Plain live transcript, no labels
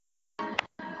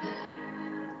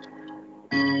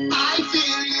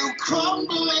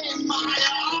crumbling my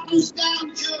arms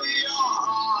down to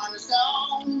your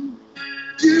stone.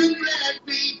 You let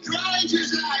me cry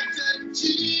just like the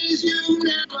tears you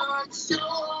never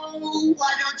show.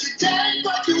 Why don't you take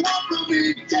what you want from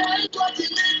me? Take what you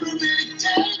need from me.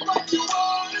 Take what you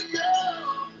want to go.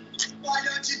 Why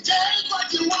don't you take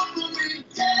what you want from me?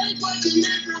 Take what you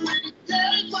need from me.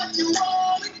 Take what you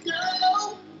want to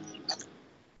go.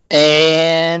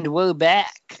 And we're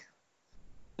back.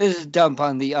 This is Dump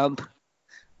on the Ump,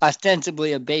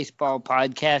 ostensibly a baseball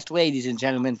podcast. Ladies and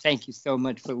gentlemen, thank you so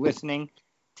much for listening.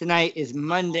 Tonight is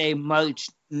Monday, March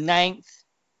 9th,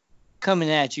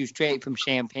 coming at you straight from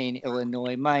Champaign,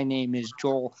 Illinois. My name is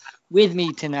Joel. With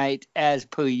me tonight, as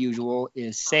per usual,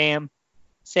 is Sam.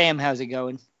 Sam, how's it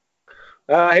going?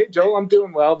 Hey, Joel, I'm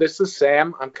doing well. This is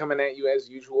Sam. I'm coming at you as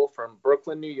usual from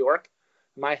Brooklyn, New York.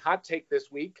 My hot take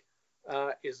this week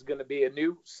is going to be a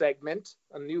new segment,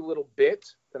 a new little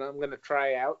bit that I'm going to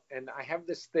try out. And I have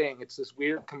this thing. It's this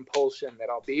weird compulsion that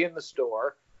I'll be in the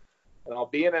store and I'll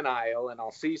be in an aisle and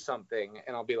I'll see something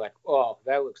and I'll be like, oh,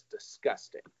 that looks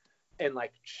disgusting. And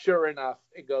like, sure enough,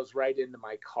 it goes right into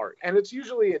my cart. And it's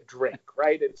usually a drink,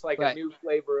 right? It's like a new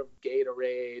flavor of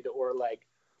Gatorade or like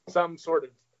some sort of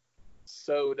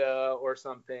soda or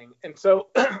something. And so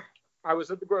I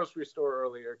was at the grocery store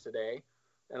earlier today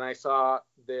and I saw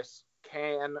this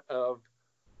can of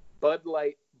Bud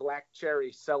Light Black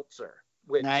Cherry Seltzer.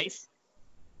 Which nice.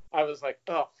 I was like,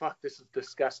 oh, fuck, this is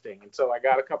disgusting. And so I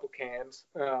got a couple cans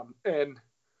and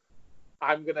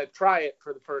I'm going to try it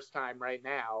for the first time right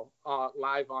now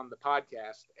live on the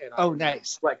podcast. And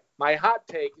nice. Like, my hot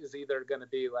take is either going to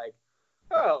be like,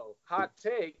 oh, hot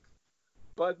take,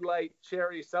 Bud Light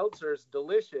Cherry Seltzer is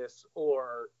delicious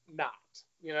or not.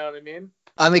 You know what I mean?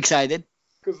 I'm excited.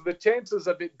 Because the chances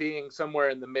of it being somewhere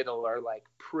in the middle are like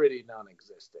pretty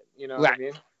non-existent. You know what I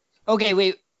mean? Okay,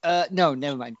 wait. No,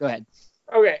 never mind. Go ahead.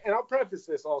 Okay, and I'll preface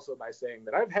this also by saying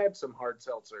that I've had some hard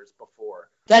seltzers before.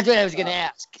 That's what I was going to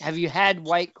ask. Have you had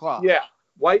White Claw? Yeah,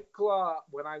 White Claw,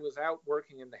 when I was out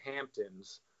working in the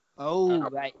Hamptons. Oh,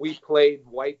 right. We played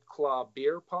White Claw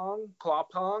claw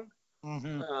pong.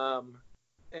 Mm-hmm.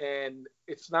 And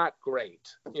it's not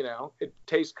great, you know. It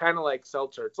tastes kind of like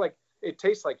seltzer. It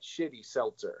tastes like shitty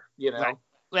seltzer, you know.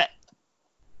 Right.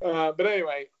 But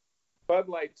anyway, Bud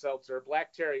Light Seltzer,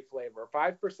 black cherry flavor,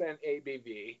 5%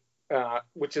 ABV,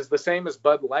 which is the same as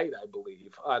Bud Light, I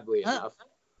believe, oddly enough.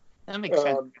 That makes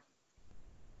sense.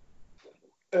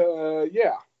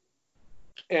 Yeah.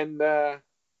 And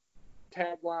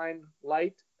tagline,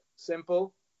 light,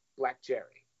 simple, black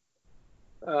cherry.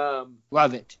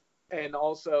 Love it. And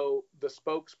also, the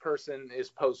spokesperson is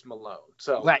Post Malone.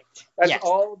 So that's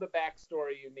all the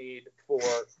backstory you need for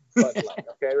Bud Light.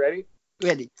 Okay, ready?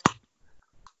 Ready.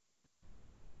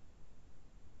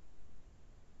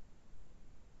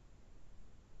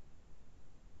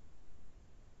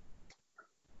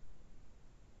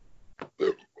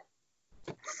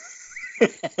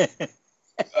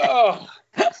 Oh.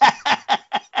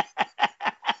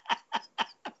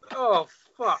 Oh,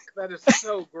 fuck. That is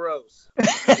so gross.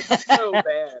 It's so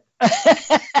bad.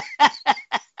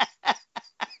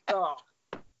 Oh.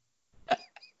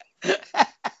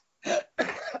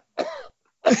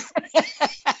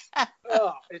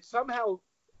 Oh, it somehow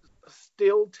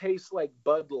still tastes like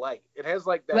Bud Light. It has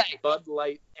like that Bud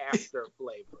Light after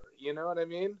flavor. You know what I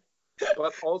mean?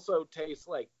 But also tastes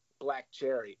like black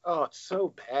cherry. Oh, it's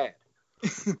so bad.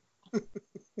 Do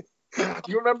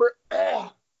you remember?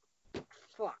 Oh,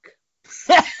 fuck.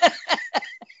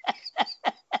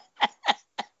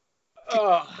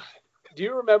 Oh, do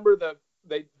you remember the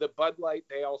Bud Light?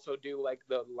 They also do like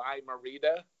the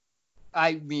Lime-A-Rita.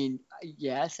 I mean,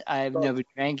 yes, I've never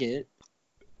drank it.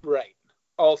 Right.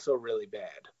 Also really bad.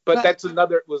 But that's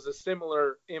was a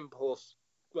similar impulse,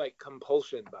 like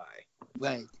compulsion buy.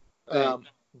 Right.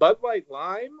 Bud Light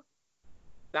Lime,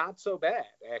 not so bad,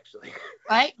 actually.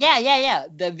 Yeah.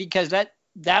 Because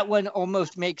that one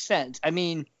almost makes sense. I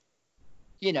mean,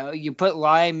 you know, you put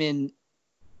lime in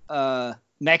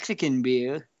Mexican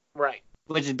beer. Right.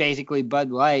 Which is basically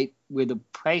Bud Light with a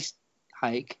price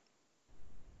hike.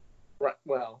 Right.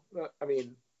 Well, I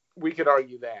mean, we could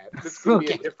argue that. This could be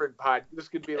a different This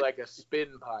could be like a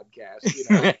spin podcast, you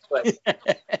know, like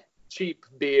cheap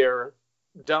beer,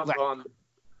 dump on,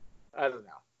 I don't know.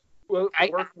 Well,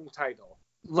 working title.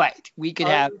 Right. We could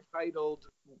have titled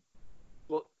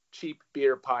cheap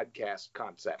beer podcast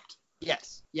concept.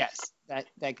 Yes.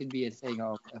 That could be a thing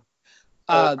also.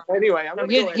 Anyway, I'm going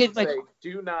to go ahead and say,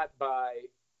 do not buy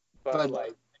Bud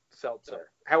Light Seltzer.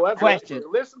 However, if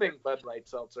you're listening Bud Light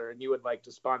Seltzer and you would like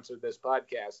to sponsor this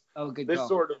podcast, this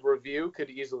sort of review could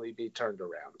easily be turned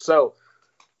around. So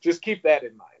just keep that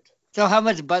in mind. So how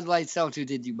much Bud Light seltzer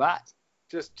did you buy?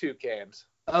 Just 2 cans.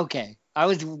 Okay. I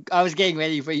was getting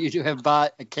ready for you to have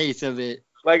bought a case of it.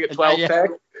 Like a 12-pack?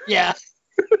 Yeah.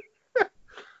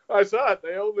 I saw it.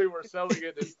 They only were selling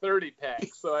it in 30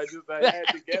 packs, so I had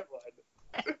to get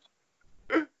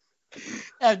one.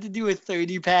 Have to do with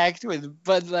 30 packs with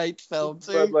Bud Light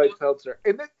seltzer. Bud Light seltzer.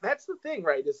 And that's the thing,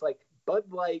 right? It's like Bud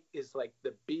Light is like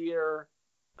the beer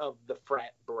of the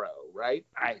frat bro, right?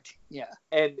 Right. Yeah.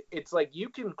 And it's like you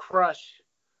can crush.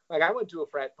 Like I went to a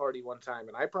frat party one time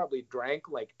and I probably drank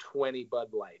like 20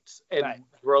 Bud Lights and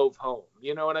drove home.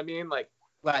 You know what I mean? Like,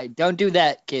 right. Don't do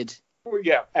that, kids.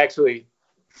 Yeah, actually.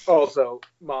 Also,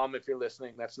 Mom, if you're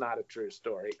listening, that's not a true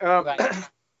story. Right.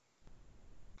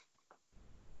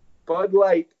 Bud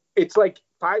Light, it's like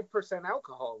 5%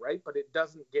 alcohol, right? But it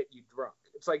doesn't get you drunk.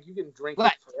 It's like you can drink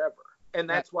it forever. And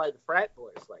that's why the frat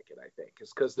boys like it, I think,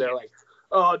 is because they're like,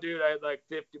 oh, dude, I had like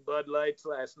 50 Bud Lights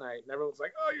last night. And everyone's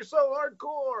like, oh, you're so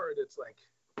hardcore. And it's like,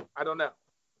 I don't know.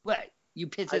 Right. You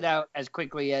piss it out as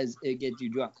quickly as it gets you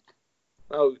drunk.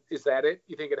 Oh, is that it?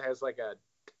 You think it has like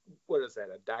what is that,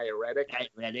 a diuretic?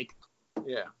 Diuretic.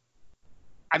 Yeah.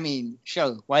 I mean,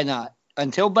 sure, why not?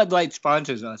 Until Bud Light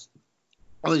sponsors us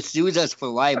or sues us for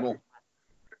libel.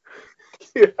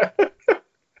 Yeah.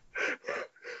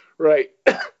 Right.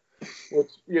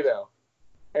 Which,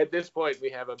 at this point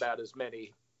we have about as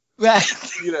many,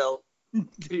 people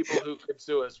who could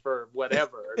sue us for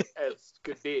whatever as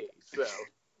could be. So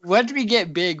once we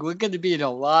get big, we're going to be in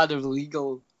a lot of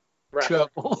legal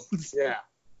troubles. Yeah.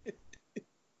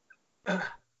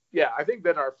 Yeah, I think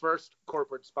that our first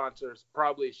corporate sponsors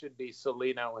probably should be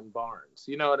Celino and Barnes.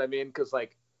 You know what I mean? Because we're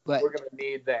going to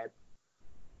need that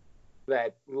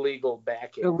legal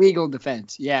backing. The legal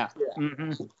defense, yeah.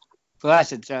 Mm-hmm. For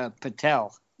us, it's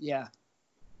Patel. Yeah.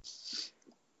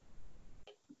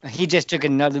 He just took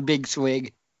another big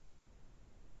swig.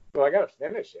 Well, I got to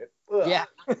finish it. Ugh. Yeah.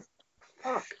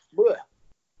 Fuck. All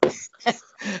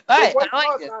right, White I like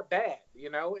Claw's it. not bad,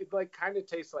 It kind of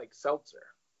tastes like seltzer.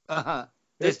 Uh-huh.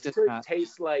 This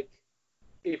tastes like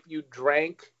if you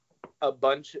drank a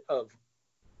bunch of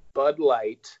Bud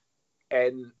Light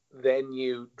and then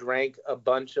you drank a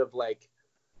bunch of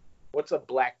what's a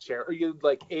black cherry? Or you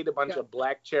ate a bunch of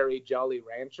black cherry Jolly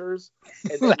Ranchers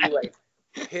and then you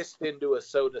pissed into a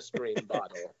Soda Stream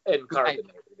bottle and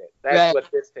carbonated it. That's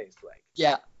what this tastes like.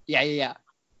 Yeah.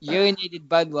 Urinated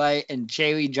Bud Light and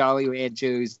cherry Jolly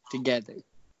Ranchers together.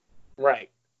 Right.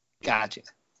 Gotcha.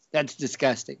 That's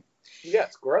disgusting. Yeah,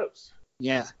 it's gross.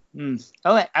 Yeah.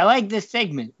 All right, I like this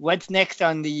segment. What's next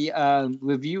on the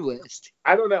review list?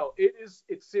 I don't know. It's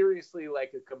seriously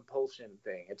like a compulsion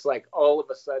thing. It's like all of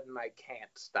a sudden I can't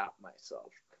stop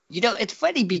myself. It's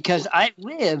funny because I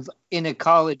live in a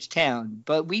college town,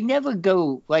 but we never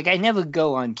go, I never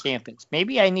go on campus.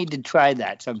 Maybe I need to try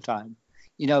that sometime.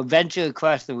 Venture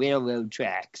across the railroad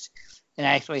tracks and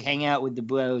actually hang out with the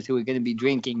bros who are going to be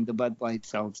drinking the Bud Light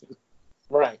seltzer.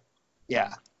 Right.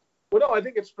 Yeah. Well, no, I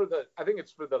think it's for the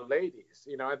ladies.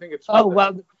 I think it's.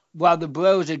 While the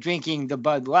bros are drinking the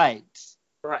Bud Lights,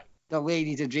 right? The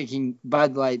ladies are drinking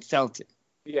Bud Light seltzer.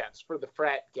 Yeah, it's for the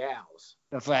frat gals.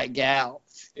 The frat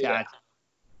gals. Yeah. Gotcha.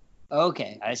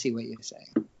 Okay, I see what you're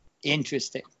saying.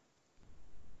 Interesting.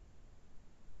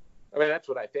 I mean, that's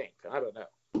what I think. I don't know.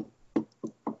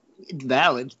 It's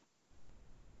valid.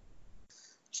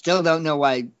 Still don't know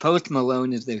why Post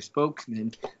Malone is their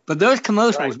spokesman, but those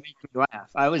commercials make me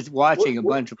laugh. I was watching a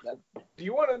bunch of them. Do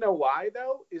you want to know why,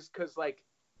 though? Is because,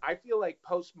 I feel like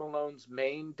Post Malone's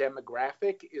main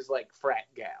demographic is, frat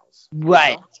gals.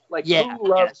 Right. Who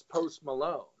loves Post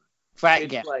Malone? Frat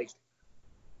gals.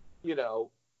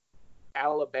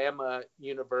 Alabama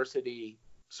University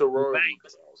sorority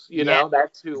girls.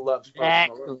 That's who loves Post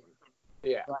Malone.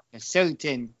 Yeah. A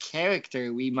certain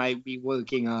character we might be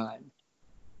working on.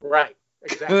 Right,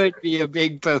 exactly. Could be a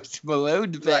big Post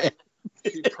Malone fan. Right.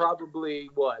 She probably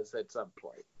was at some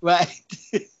point. Right.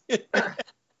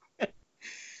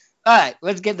 All right,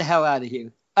 let's get the hell out of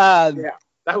here. Yeah,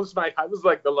 that was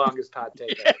the longest hot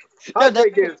take ever. Hot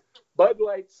take is Bud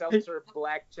Light seltzer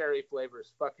black cherry flavor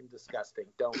is fucking disgusting.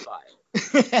 Don't buy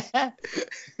it.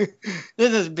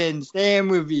 This has been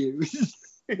Sam Reviews.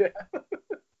 Yeah.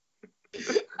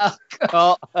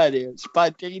 Alcohol on air.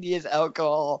 Spontaneous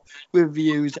alcohol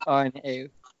reviews on air.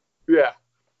 Yeah.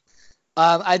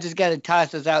 I just got to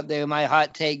toss this out there. My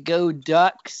hot take. Go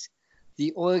Ducks.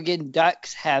 The Oregon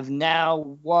Ducks have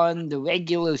now won the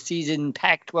regular season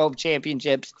Pac-12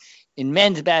 championships in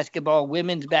men's basketball,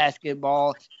 women's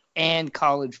basketball, and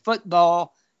college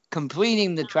football,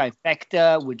 completing the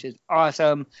trifecta, which is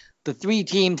awesome. The three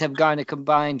teams have gone a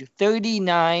combined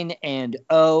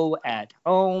 39-0 at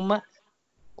home.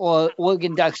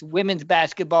 Oregon Ducks women's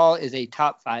basketball is a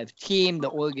top 5 team. The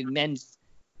Oregon men's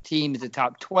team is a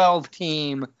top 12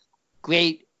 team.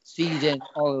 Great season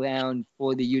all around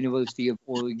for the University of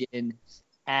Oregon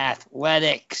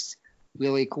athletics.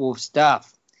 Really cool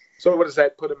stuff. So what does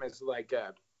that put them as, like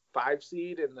a 5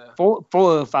 seed in the 4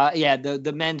 or 5? Yeah,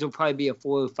 the men's will probably be a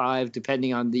 4 or 5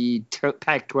 depending on the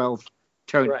Pac-12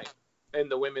 tournament. Right,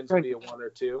 and the women's will be a 1 or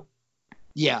 2.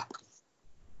 Yeah.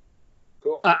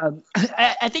 Cool.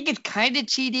 I think it's kind of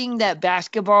cheating that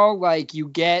basketball, like, you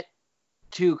get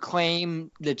to claim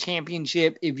the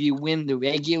championship if you win the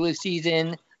regular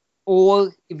season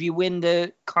or if you win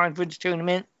the conference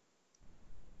tournament.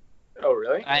 Oh,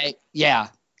 really? Yeah.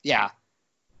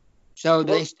 So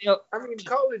they still. I mean,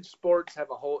 college sports have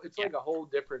like a whole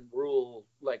different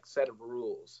set of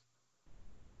rules.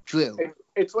 True.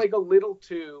 It's like a little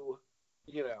too,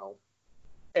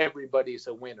 everybody's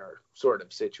a winner sort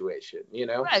of situation,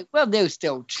 Right. Well, they're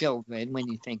still children when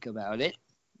you think about it.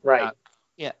 Right.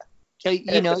 Yeah. So,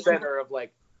 At the center of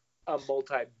like a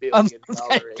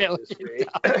multi-billion-dollar industry.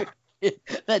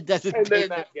 That doesn't. And they're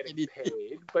not getting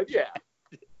paid, but yeah,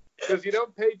 because you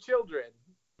don't pay children.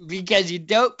 Because you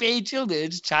don't pay children.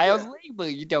 It's child labor.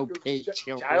 You don't pay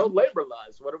children. Child labor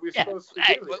laws. What are we supposed to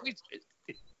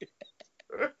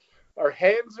do? Our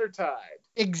hands are tied.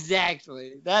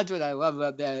 Exactly. That's what I love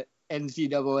about that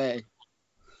NCAA.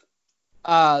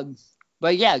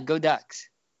 But yeah, go Ducks.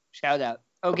 Shout out.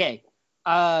 Okay.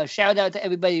 Shout out to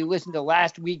everybody who listened to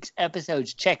last week's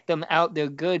episodes. Check them out. They're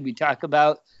good. We talk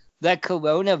about the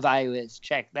coronavirus.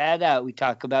 Check that out. We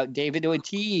talk about David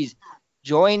Ortiz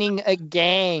joining a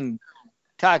gang.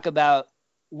 Talk about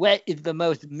what is the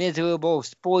most miserable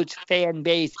sports fan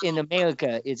base in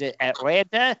America. Is it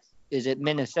Atlanta? Is it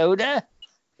Minnesota?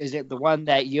 Is it the one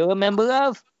that you're a member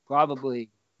of? Probably.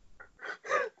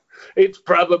 It's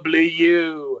probably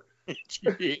you.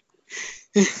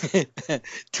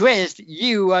 Twist,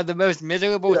 you are the most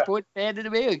miserable sports fan in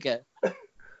America.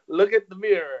 Look at the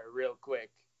mirror real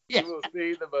quick. Yeah. You will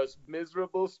see the most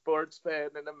miserable sports fan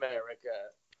in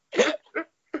America.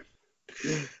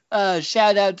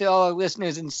 Shout out to all our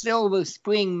listeners in Silver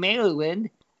Spring, Maryland,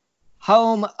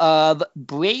 home of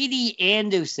Brady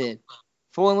Anderson,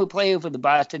 former player for the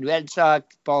Boston Red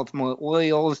Sox, Baltimore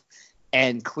Orioles,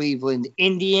 and Cleveland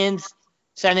Indians,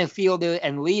 center fielder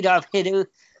and leadoff hitter,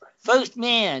 first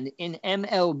man in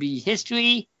MLB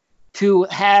history to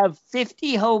have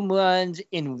 50 home runs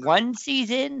in one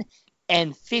season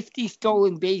and 50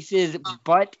 stolen bases,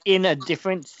 but in a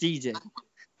different season,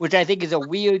 which I think is a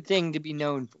weird thing to be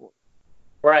known for.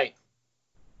 Right.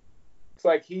 It's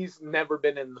like he's never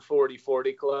been in the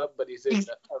 40-40 club, but he's in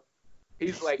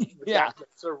he's like the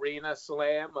Serena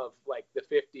Slam of like the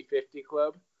 50-50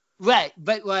 club. Right,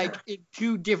 but like in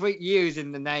 2 different years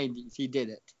in the 90s, he did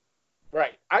it.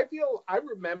 Right. I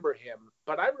remember him,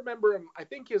 but I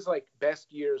think his like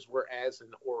best years were as an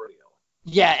Oriole.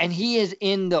 Yeah, and he is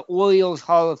in the Orioles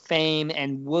Hall of Fame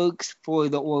and works for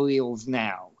the Orioles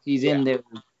now. He's in their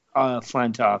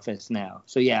front office now.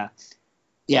 So yeah,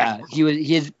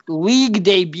 his league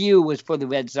debut was for the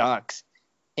Red Sox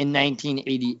in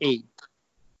 1988.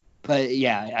 But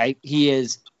yeah, he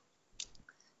is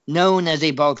known as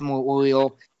a Baltimore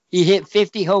Oriole. He hit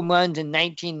 50 home runs in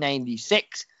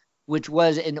 1996, which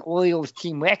was an Orioles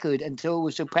team record until it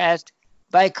was surpassed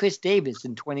by Chris Davis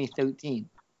in 2013.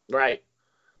 Right.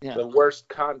 Yeah. The worst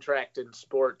contract in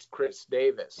sports, Chris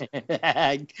Davis.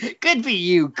 Good for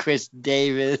you, Chris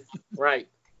Davis. Right.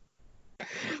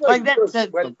 Like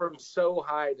that went from so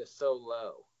high to so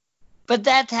low. But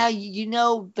that's how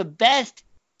the best.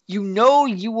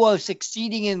 You are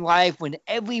succeeding in life when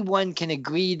everyone can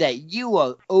agree that you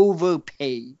are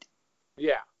overpaid.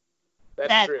 Yeah,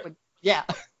 that's true. Yeah.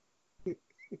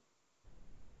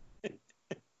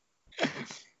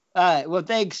 All right. Well,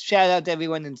 thanks. Shout out to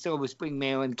everyone in Silver Spring,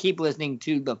 Maryland. Keep listening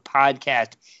to the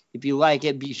podcast. If you like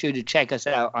it, be sure to check us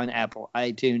out on Apple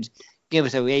iTunes. Give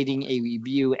us a rating, a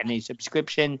review, and a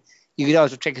subscription. You can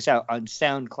also check us out on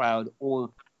SoundCloud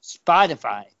or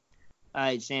Spotify. All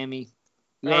right, Sammy.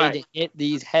 Ready to hit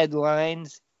these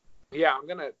headlines? Yeah, I'm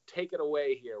going to take it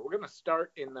away here. We're going to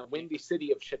start in the windy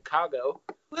city of Chicago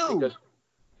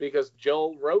because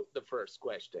Joel wrote the first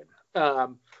question.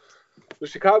 The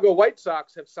Chicago White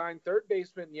Sox have signed third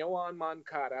baseman Yoan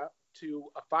Moncada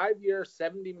to a 5-year,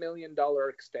 $70 million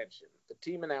extension, the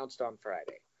team announced on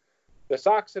Friday. The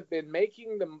Sox have been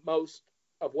making the most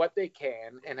of what they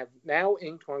can and have now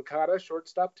inked Moncada,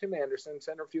 shortstop Tim Anderson,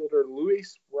 center fielder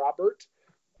Luis Robert,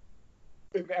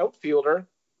 an outfielder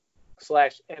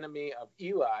 / enemy of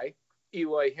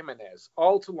Eloy Jimenez,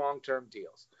 all to long-term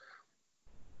deals.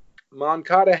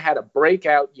 Moncada had a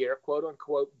breakout year, quote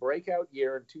unquote, breakout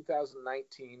year in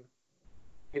 2019,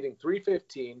 hitting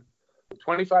 .315 with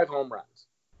 25 home runs.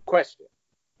 Question: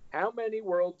 how many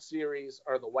World Series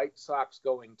are the White Sox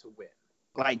going to win?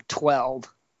 Like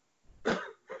 12.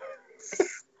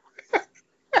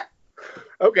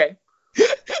 Okay.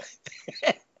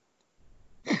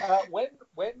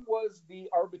 When was the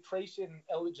arbitration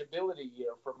eligibility year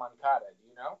for Moncada? Do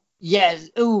you know? Yes.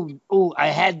 Ooh, I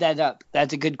had that up.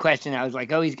 That's a good question. I was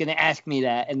like, oh, he's going to ask me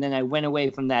that. And then I went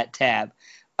away from that tab.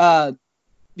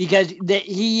 Because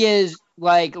he is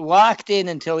like locked in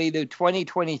until either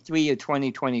 2023 or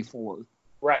 2024.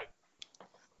 Right.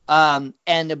 And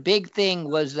the big thing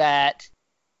was that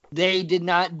they did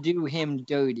not do him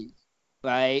dirty,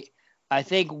 right? I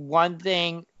think one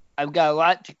thing I've got a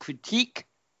lot to critique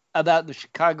about the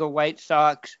Chicago White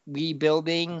Sox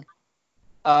rebuilding,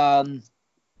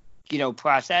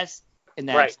 process, and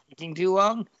that's taking too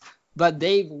long. But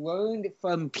they've learned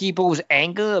from people's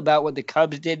anger about what the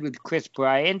Cubs did with Chris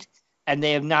Bryant, and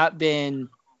they have not been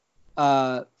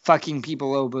fucking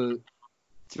people over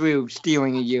through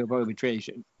stealing a year of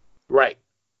arbitration. Right.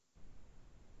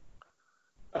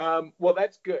 Well,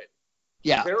 that's good.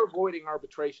 Yeah. They're avoiding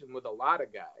arbitration with a lot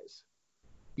of guys.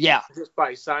 Yeah. Just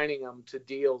by signing them to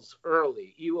deals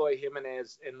early. Eloy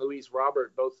Jimenez and Luis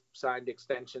Robert both signed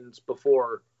extensions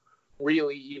before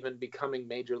really even becoming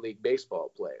Major League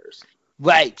Baseball players.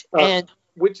 Right.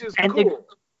 Which is cool.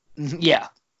 Yeah.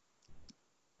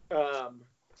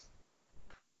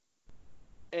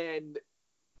 And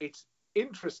it's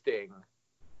interesting.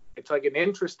 It's like an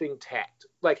interesting tact.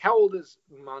 Like, how old is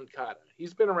Moncada?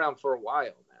 He's been around for a while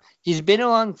now. He's been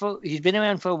around for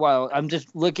a while. I'm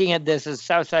just looking at this as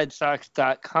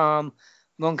SouthsideSox.com.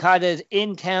 Moncada is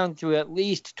in town through at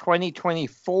least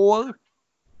 2024,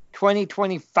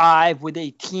 2025 with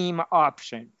a team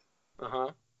option.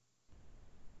 Uh-huh.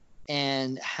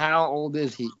 And how old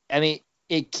is he? I mean,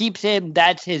 it keeps him,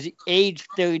 that's his age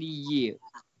 30 year.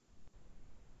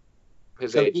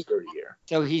 His age 30 year.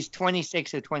 So he's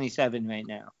 26 or 27 right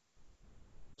now.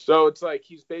 So it's like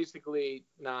he's basically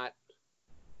not.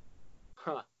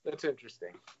 That's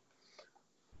interesting.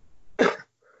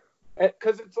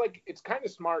 Because it's like, it's kind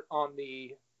of smart on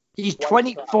the. He's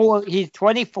 24. He's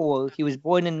 24. He was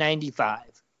born in 95.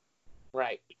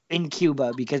 Right. In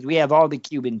Cuba, because we have all the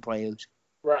Cuban players.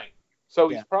 Right. So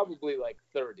he's probably like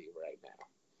 30 right now.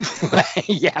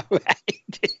 Yeah,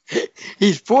 right.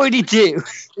 He's 42.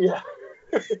 Yeah.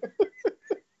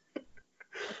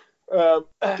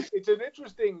 It's an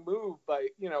interesting move by,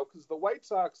 because the White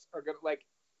Sox are going to, like,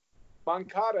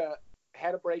 Moncada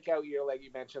had a breakout year, like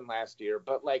you mentioned last year,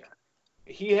 but, like,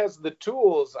 he has the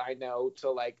tools, I know,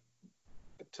 to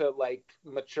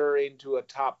mature into a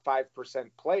top 5%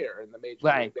 player in the Major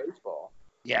League Baseball.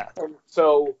 Yeah. And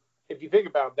so if you think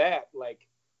about that, like,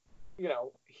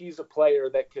 he's a player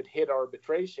that could hit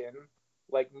arbitration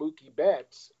like Mookie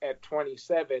Betts at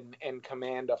 27 and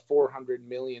command a $400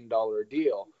 million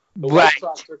deal. The White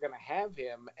Sox are going to have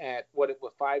him at what it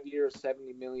was 5 years,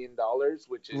 $70 million,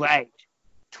 which is less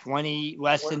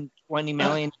than $20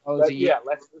 million a year.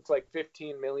 Yeah, it's like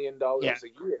 $15 million a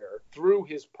year through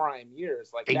his prime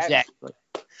years. Like exactly.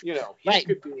 He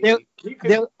could be.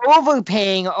 They're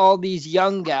overpaying all these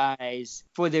young guys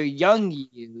for their young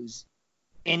years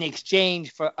in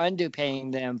exchange for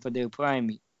underpaying them for their prime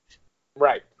years.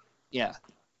 Right. Yeah.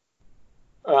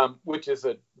 Which is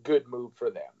a good move for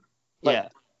them. Yeah.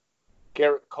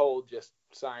 Garrett Cole just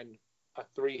signed a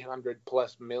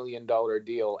 $300+ million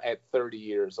deal at 30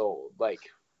 years old. Like,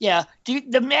 yeah,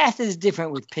 the math is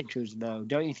different with pitchers, though,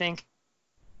 don't you think?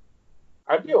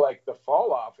 I feel like the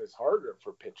fall off is harder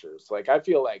for pitchers. Like, I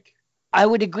feel like I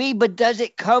would agree, but does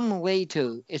it come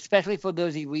later, especially for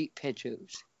those elite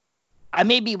pitchers? I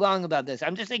may be wrong about this.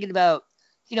 I'm just thinking about,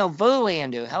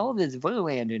 Verlander. How old is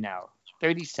Verlander now?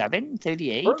 37,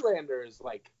 38? Verlander is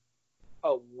like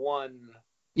a one.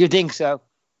 You think so?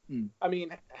 I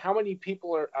mean, how many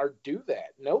people are do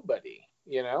that? Nobody,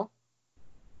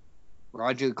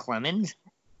 Roger Clemens,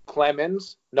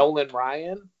 Nolan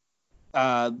Ryan,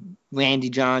 Randy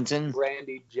Johnson.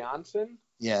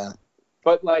 Yeah.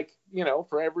 But like,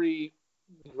 for every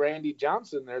Randy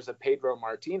Johnson, there's a Pedro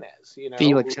Martinez,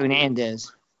 Felix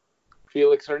Hernandez,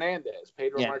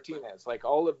 Pedro Martinez, like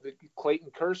all of the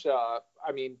Clayton Kershaw,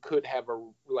 I mean, could have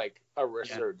a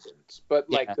resurgence, but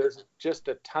like there's just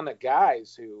a ton of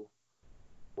guys who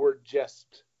were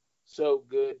just so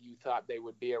good you thought they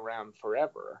would be around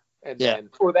forever. And then,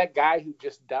 or that guy who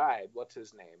just died, what's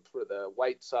his name, for the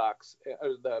White Sox,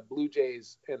 or the Blue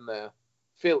Jays and the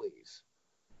Phillies?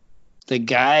 The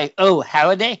guy,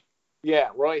 Halladay? Yeah,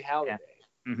 Roy Halladay.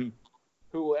 Yeah. Mm-hmm.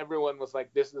 who everyone was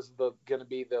like, this is going to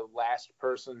be the last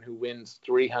person who wins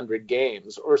 300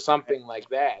 games or something like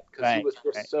that, because he was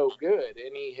just so good,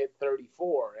 and he hit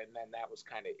 34, and then that was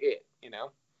kind of it, you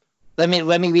know? Let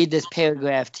me read this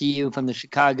paragraph to you from the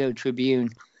Chicago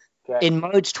Tribune. Okay. In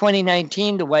March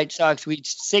 2019, the White Sox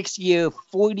reached 6-year,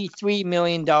 $43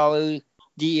 million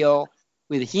deal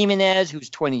with Jimenez, who's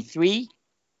 23.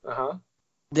 Uh-huh.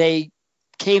 They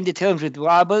came to terms with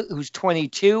Robert, who's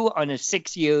 22, on a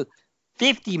 6-year,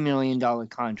 $50 million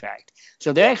contract.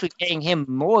 So they're actually paying him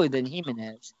more than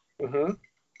Jimenez. Mm-hmm.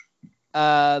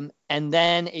 And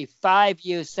then a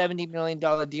 5-year, $70 million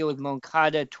deal with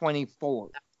Moncada, 24.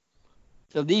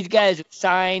 So these guys are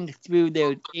signed through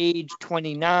their age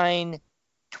 29,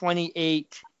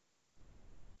 28,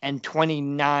 and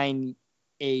 29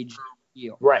 age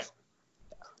deal. Right.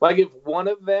 Like, if one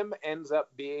of them ends up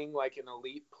being like an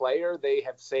elite player, they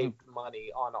have saved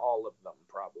money on all of them,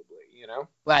 probably, you know?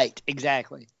 Right,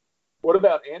 exactly. What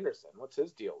about Anderson? What's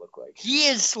his deal look like? He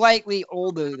is slightly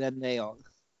older than they are.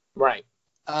 Right.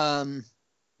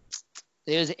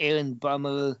 There's Aaron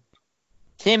Bummer.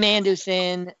 Tim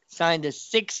Anderson signed a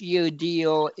 6-year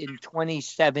deal in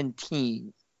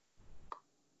 2017.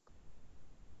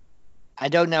 I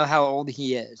don't know how old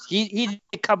he is. He's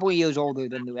a couple of years older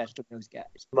than the rest of those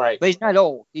guys. Right. But he's not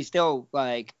old. He's still,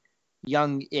 like,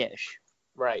 young-ish.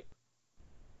 Right.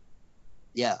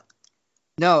 Yeah.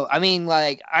 No, I mean,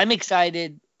 like, I'm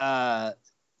excited. Yeah,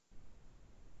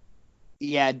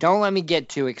 don't let me get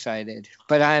too excited.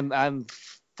 But I'm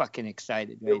fucking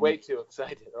excited. You're way too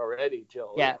excited already,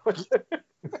 Joel. Yeah.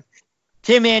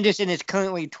 Tim Anderson is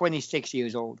currently 26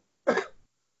 years old.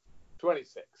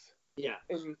 26. Yeah.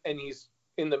 And he's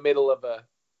in the middle of a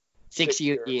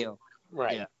 6-year deal.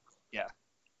 Right. Yeah.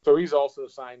 So he's also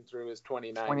signed through his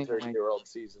 29, 30-year-old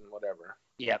season, whatever.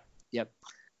 Yep.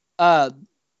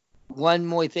 One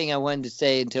more thing I wanted to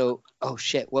say oh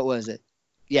shit, what was it?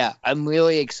 Yeah, I'm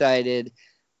really excited.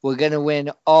 We're going to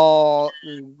win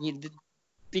the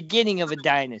beginning of a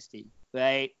dynasty,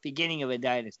 right? Beginning of a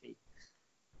dynasty.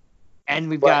 And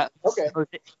we've got... Okay.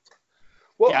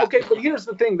 Well, okay, but here's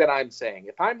the thing that I'm saying.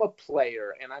 If I'm a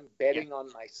player and I'm betting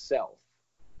on myself,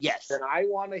 yes, then I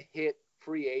want to hit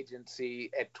free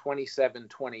agency at 27,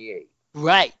 28.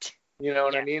 Right. You know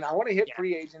what I mean? I want to hit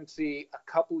free agency a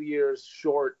couple years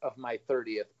short of my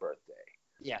 30th birthday.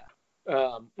 Yeah.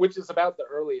 Which is about the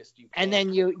earliest you can. And then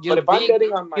but if I'm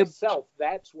betting on myself,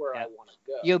 that's where I want to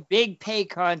go. Your big pay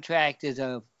contract is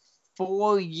a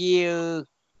 4-year,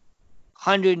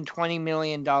 $120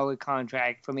 million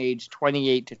contract from age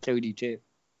 28 to 32.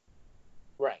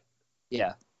 Right.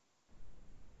 Yeah.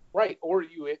 Right. Or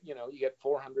you get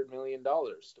 $400 million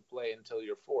to play until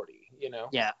you're 40, you know?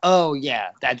 Yeah. Oh, yeah.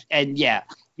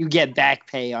 You get back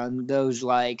pay on those,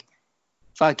 like,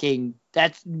 fucking,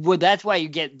 that's why you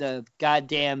get the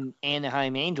goddamn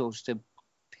Anaheim Angels to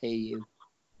pay you.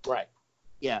 Right.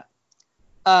 Yeah.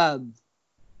 But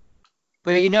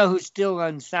you know who's still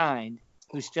unsigned?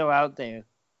 Who's still out there?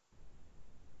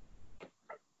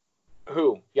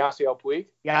 Who? Yasiel Puig?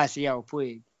 Yasiel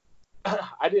Puig.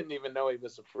 I didn't even know he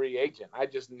was a free agent. I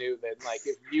just knew that, like,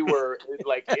 if you were,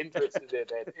 like, interested in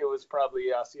it, it was probably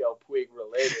Yasiel Puig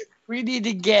related. We need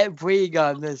to get Puig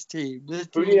on this team.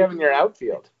 Who do you have in your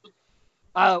outfield?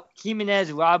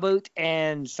 Jimenez, Robert,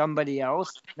 and somebody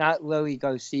else. Not Lily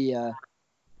Garcia.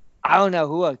 I don't know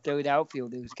who our third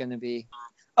outfielder is going to be.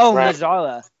 Oh, right.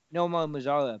 Mazzara. No more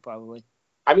Mazzara, probably.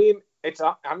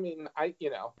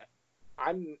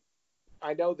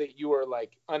 I know that you are,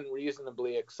 like,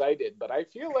 unreasonably excited, but I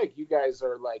feel like you guys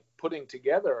are, like, putting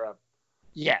together a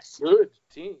good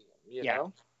team, you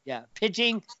know? Yeah.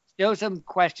 Pitching, still some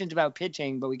questions about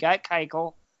pitching, but we got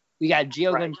Keuchel, we got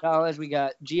Gio Gonzalez, we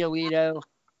got Giolito,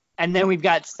 and then we've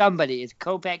got somebody. Is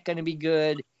Kopech going to be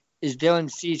good? Is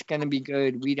Dylan Cease going to be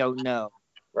good? We don't know.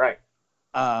 Right.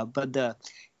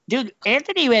 Dude,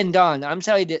 Anthony Rendon, I'm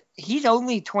sorry, he's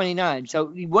only 29, so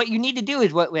what you need to do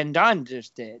is what Rendon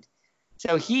just did.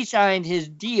 So he signed his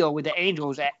deal with the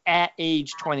Angels at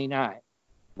age 29.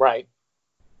 Right.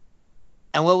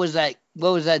 And what was that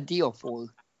deal for?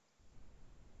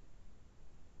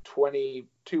 $200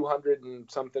 and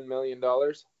something million.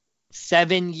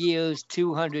 7 years,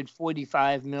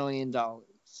 $245 million.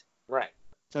 Right.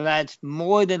 So that's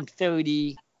more than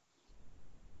 30.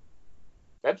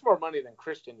 That's more money than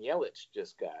Christian Yelich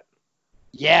just got.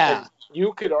 Yeah. And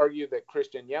you could argue that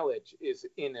Christian Yelich is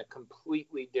in a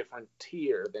completely different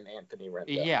tier than Anthony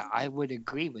Rendon. Yeah, I would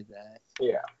agree with that.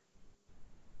 Yeah.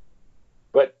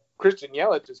 But Christian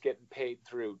Yelich is getting paid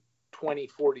through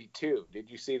 2042. Did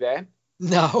you see that?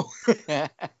 No.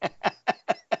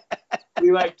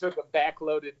 we like took a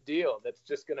backloaded deal that's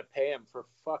just gonna pay him for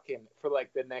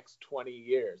like the next 20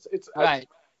 years. It's Right.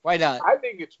 Why not? I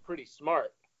think it's pretty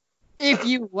smart. If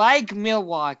you like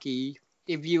Milwaukee,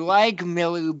 if you like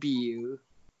Miller beer,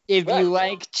 if Right. you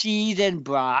like cheese and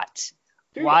brats,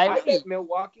 Dude, why? I bet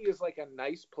Milwaukee is like a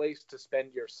nice place to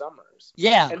spend your summers.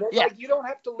 Yeah. And then, Yeah. like, you don't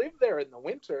have to live there in the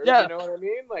winter. Yeah. You know what I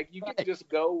mean? Like, you can just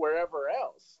go wherever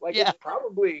else. Like, Yeah. it's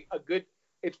probably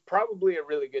a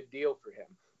really good deal for him.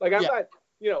 Like, I'm not,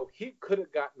 he could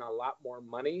have gotten a lot more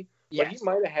money, but he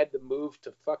might have had to move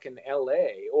to fucking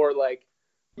LA or like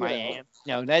Miami.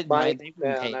 No, not Miami.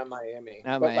 Not But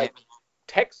Miami. like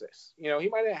Texas. He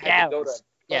might have had to go to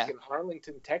fucking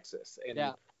Arlington, Texas,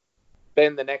 and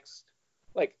spend the next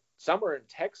like summer in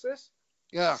Texas.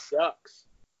 Yeah. Sucks.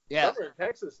 Yeah. Summer in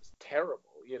Texas is terrible.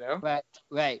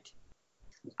 Right.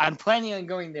 I'm planning on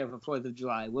going there for 4th of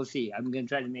July. We'll see. I'm gonna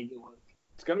try to make it work.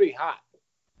 It's gonna be hot.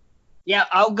 Yeah,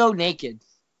 I'll go naked.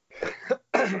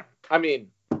 I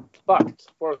mean, fuck, it's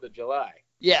 4th of July.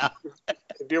 Yeah.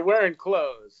 If you're wearing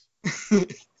clothes,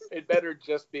 it better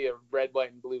just be a red,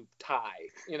 white, and blue tie.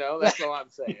 That's all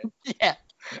I'm saying. Yeah.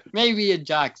 Maybe a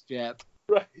jockstrap.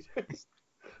 Right.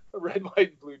 A red,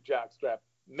 white, and blue jockstrap.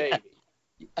 Maybe.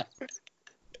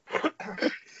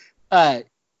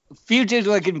 Future's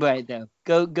looking bright, though.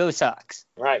 Go Sox.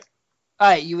 Right. All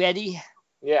right, you ready?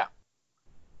 Yeah.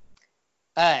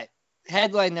 All right.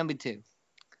 Headline number 2.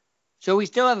 So we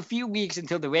still have a few weeks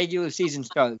until the regular season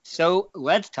starts. So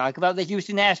let's talk about the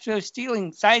Houston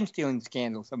Astros sign stealing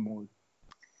scandal some more.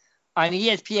 On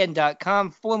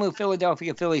ESPN.com, former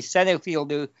Philadelphia Phillies center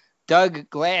fielder Doug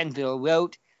Glanville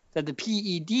wrote that the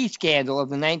PED scandal of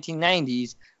the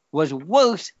 1990s was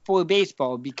worse for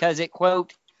baseball because it,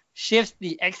 quote, shifts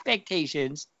the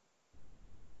expectations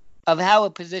of how a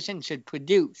position should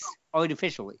produce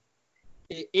artificially.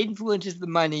 It influences the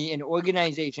money an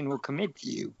organization will commit to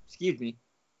you.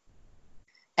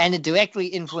 And it directly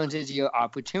influences your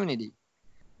opportunity.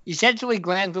 Essentially,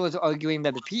 Glanville is arguing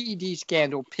that the PED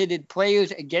scandal pitted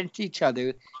players against each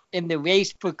other in the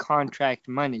race for contract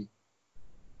money.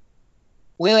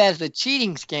 Whereas the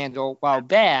cheating scandal, while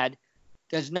bad,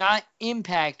 does not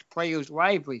impact players'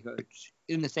 livelihoods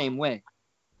in the same way.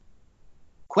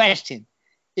 Question.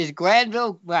 Is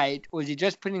Glanville right, or is he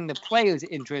just putting the players'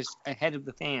 interests ahead of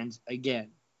the fans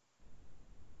again?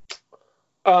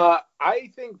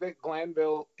 I think that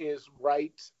Glanville is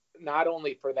right, not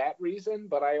only for that reason,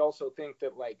 but I also think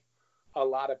that, like, a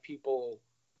lot of people,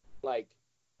 like,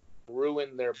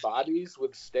 ruin their bodies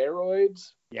with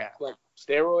steroids. Yeah. Like,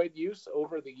 steroid use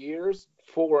over the years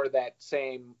for that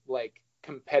same, like,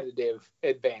 competitive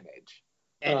advantage.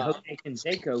 And Jose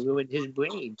Canseco ruined his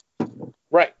brain.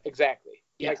 Right, exactly.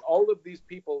 Yeah. Like, all of these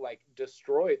people, like,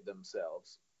 destroyed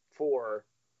themselves for,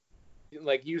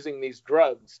 like, using these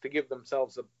drugs to give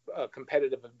themselves a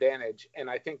competitive advantage. And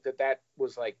I think that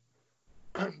was, like,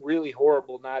 really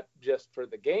horrible, not just for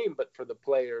the game, but for the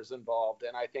players involved.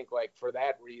 And I think, like, for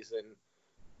that reason,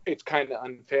 it's kind of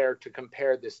unfair to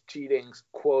compare this cheating,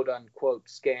 quote-unquote,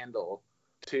 scandal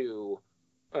to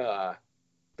the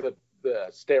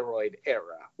steroid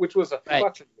era, which was a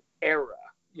fucking era.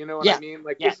 You know what I mean?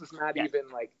 Like, this is not even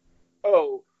like,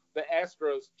 oh, the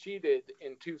Astros cheated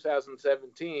in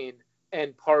 2017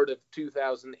 and part of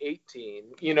 2018.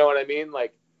 You know what I mean?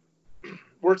 Like,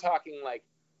 we're talking like,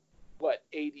 what,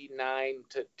 89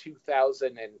 to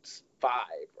 2005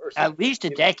 or something. At least a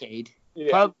decade.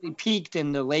 Yeah. Probably peaked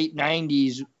in the late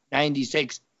 90s,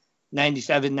 96,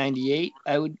 97, 98,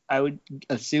 I would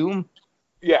assume.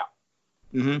 Yeah.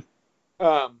 Mm-hmm.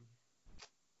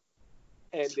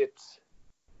 And it's,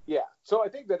 yeah. So I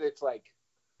think that it's like,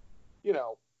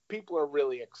 people are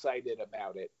really excited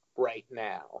about it right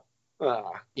now.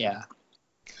 Yeah.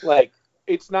 Like,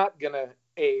 it's not going to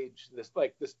age this,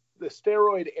 like, this, the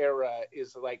steroid era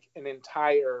is like an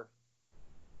entire,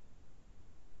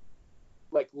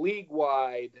 like,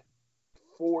 league-wide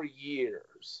 4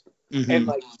 years. Mm-hmm. And,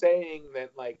 like, saying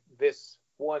that, like, this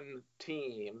one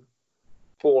team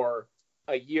for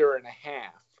a year and a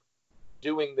half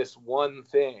doing this one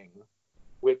thing,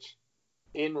 which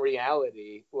in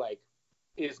reality, like,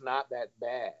 is not that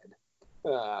bad.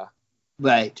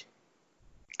 Right.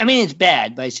 I mean, it's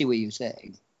bad, but I see what you're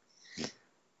saying.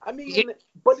 I mean,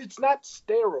 but it's not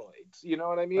steroids. You know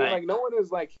what I mean? Right. Like, no one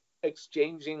is, like,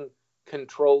 exchanging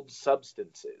controlled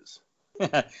substances.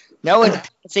 No one's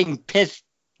passing piss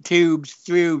tubes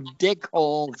through dick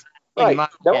holes. Right.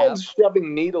 No one's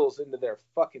shoving needles into their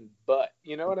fucking butt.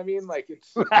 You know what I mean? Like,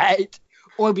 it's... Right.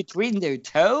 Or between their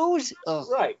toes? Ugh.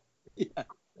 Right. Yeah.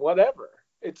 Whatever.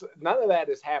 It's none of that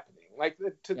is happening. Like,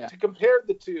 to compare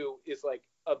the two is, like,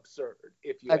 absurd.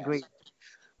 If you agree.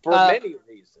 for many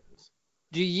reasons.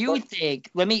 Do you think?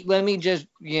 Let me just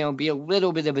be a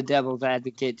little bit of a devil's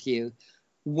advocate here.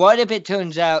 What if it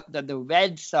turns out that the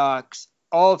Red Sox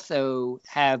also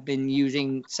have been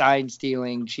using sign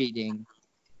stealing, cheating,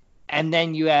 and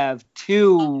then you have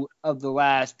 2 of the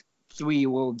last 3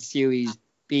 World Series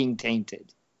being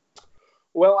tainted?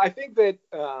 Well, I think that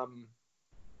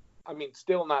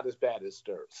still not as bad as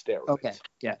steroids. Okay,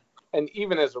 yeah. And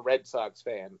even as a Red Sox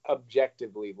fan,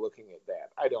 objectively looking at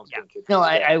that, I don't think it's... No,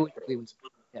 I would agree with you.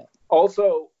 Yeah.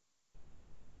 Also,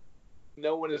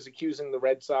 no one is accusing the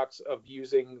Red Sox of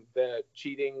using the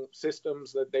cheating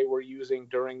systems that they were using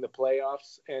during the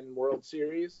playoffs and World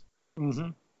Series. Mm-hmm.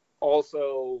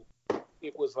 Also,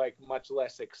 it was like much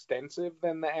less extensive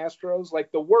than the Astros.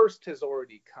 Like, the worst has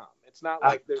already come. It's not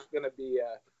like there's going to be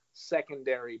a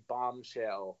secondary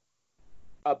bombshell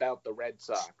about the Red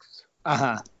Sox.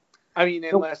 Uh-huh. I mean,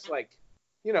 unless,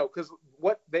 because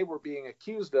what they were being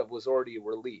accused of was already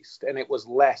released, and it was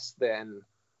less than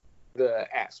the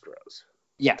Astros.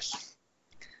 Yes.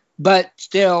 But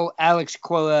still, Alex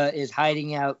Cora is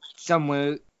hiding out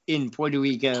somewhere in Puerto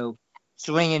Rico,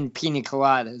 slinging pina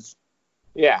coladas.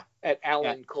 Yeah, at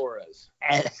Alan Cora's.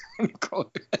 Alan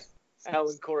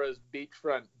Cora's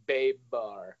beachfront babe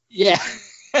bar. Yeah.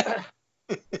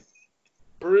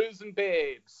 Brews and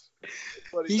babes.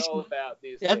 That's what he's all about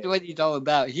these days. That's what he's all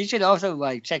about. He should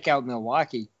also check out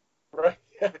Milwaukee. Right.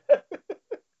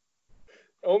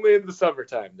 Only in the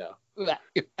summertime, though. Yeah,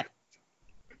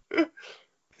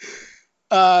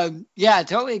 I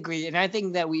totally agree. And I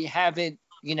think that we haven't,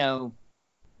 I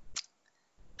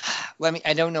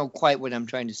don't know quite what I'm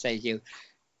trying to say here.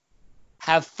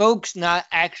 Have folks not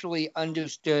actually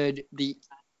understood the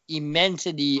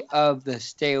immensity of the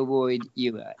steroid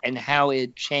era and how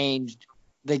it changed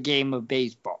the game of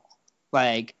baseball?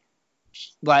 Like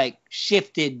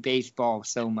shifted baseball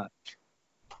so much.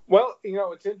 Well,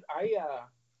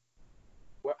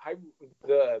 I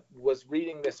was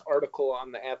reading this article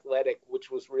on The Athletic,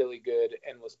 which was really good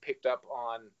and was picked up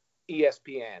on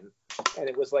ESPN. And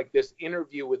it was like this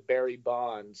interview with Barry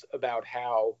Bonds about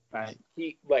how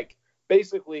he,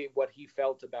 basically what he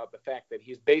felt about the fact that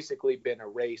he's basically been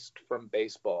erased from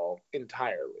baseball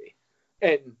entirely.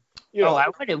 And, I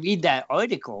want to read that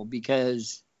article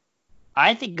because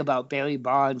I think about Barry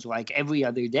Bonds every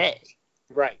other day.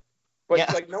 Right.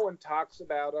 But no one talks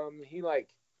about him. He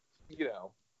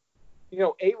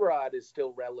A-Rod is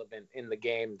still relevant in the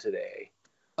game today.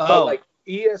 Oh. But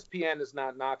ESPN is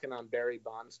not knocking on Barry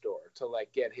Bonds' door to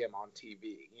get him on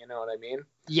TV. You know what I mean?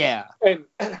 Yeah. And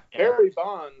Barry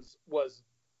Bonds was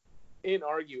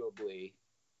inarguably,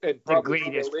 and probably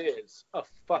still is, a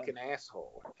fucking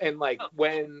asshole. And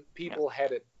when people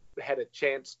had a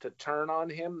chance to turn on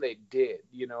him, they did.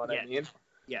 You know what I mean?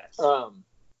 Yes.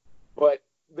 But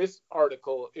this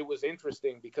article, it was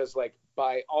interesting because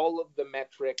by all of the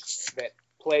metrics that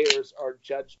players are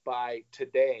judged by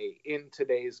today in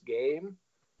today's game,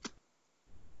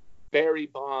 Barry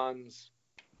Bonds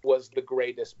was the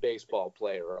greatest baseball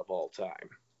player of all time.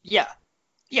 Yeah.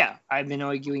 I've been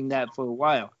arguing that for a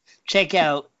while. Check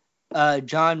out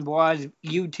John Bois'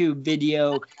 YouTube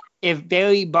video. If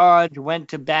Barry Bonds went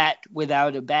to bat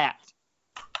without a bat,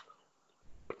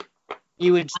 he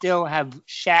would still have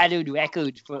shattered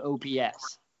records for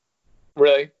OPS.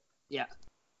 Really? Yeah.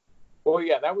 Well,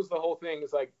 yeah, that was the whole thing.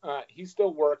 Is he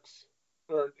still works,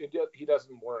 or he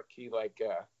doesn't work. He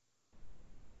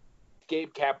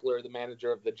Gabe Kapler, the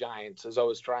manager of the Giants, is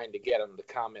always trying to get him to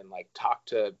come and talk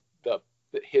to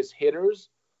his hitters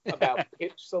about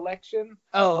pitch selection.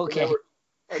 Oh, okay.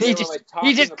 He just comes.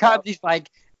 He's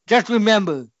just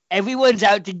remember, everyone's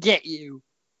out to get you.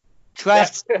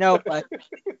 Trust nobody.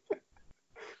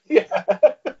 Yeah.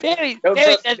 Barry, Don't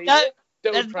trust the league.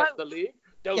 Don't trust the league.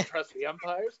 Don't trust the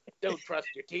umpires. Don't trust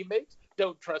your teammates.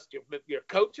 Don't trust your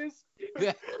coaches.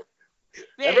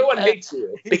 Everyone hates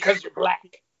you because you're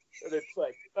black. And it's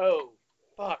oh,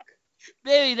 fuck.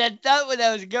 Barry, that's not what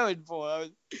I was going for. I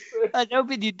was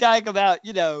hoping you'd talk about,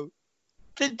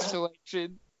 pitch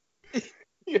selection.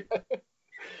 Yeah.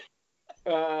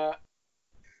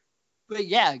 But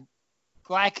yeah,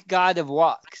 Black God of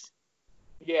Walks.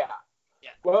 Yeah.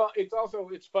 Well,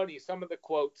 it's funny, some of the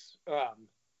quotes,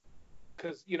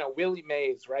 because, Willie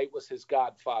Mays, right, was his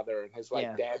godfather and his,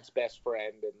 dad's best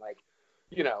friend and,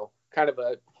 kind of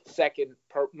a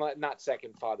not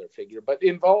second father figure, but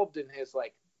involved in his,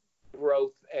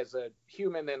 growth as a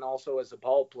human and also as a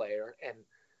ball player. And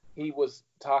he was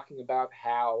talking about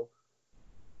how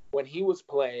when he was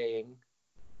playing,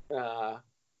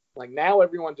 now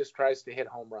everyone just tries to hit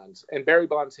home runs, and Barry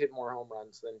Bonds hit more home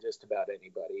runs than just about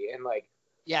anybody. And I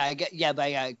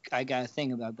got a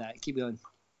thing about that. Keep going.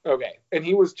 Okay. And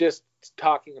he was just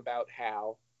talking about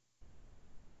how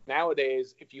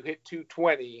nowadays, if you hit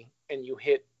 220 and you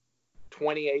hit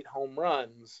 28 home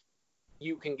runs,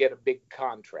 you can get a big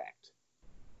contract.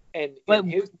 And What,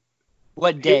 in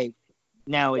what day like,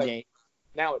 nowadays?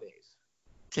 nowadays,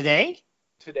 Today?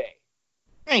 today,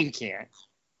 No, you can't.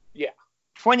 yeah.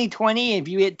 2020, if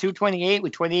you hit 228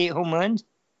 with 28 home runs?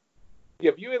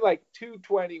 Yeah, if you hit like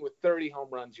 220 with 30 home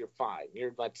runs, you're fine.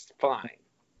 That's fine.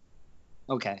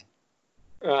 Okay.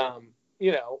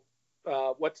 You know,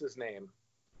 what's his name?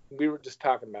 We were just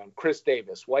talking about him. Chris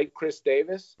Davis. White Chris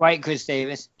Davis. White Chris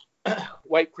Davis.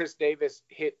 White Chris Davis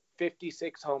hit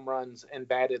 56 home runs and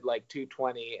batted like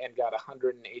 220 and got a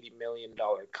 $180 million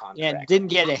contract. Yeah, didn't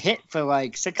get a hit for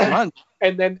like 6 months.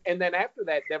 And then after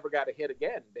that, never got a hit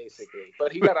again, basically.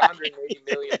 But he got a $180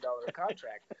 million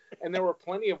contract. And there were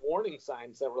plenty of warning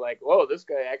signs that were like, whoa, this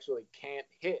guy actually can't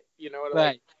hit. You know what I mean?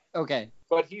 Right. Okay.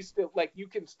 But he's still, like, you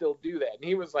can still do that. And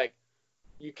he was like,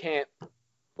 you can't,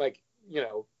 like, you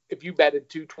know, if you batted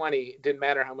 220, it didn't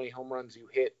matter how many home runs you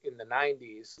hit in the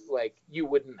 90s, like, you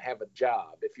wouldn't have a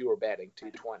job if you were batting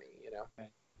 220, you know?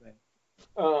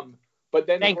 Right. But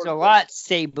then, thanks a lot,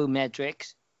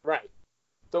 Sabermetrics. Right.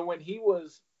 So when he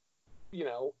was, you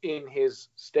know, in his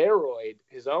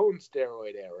own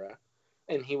steroid era,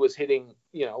 and he was hitting,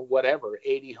 you know, whatever,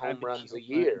 80 home runs a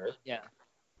year. Yeah.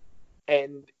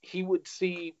 And he would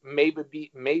see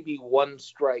maybe one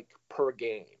strike per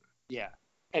game. Yeah.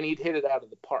 And he'd hit it out of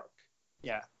the park.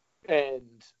 Yeah.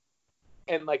 And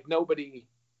like nobody,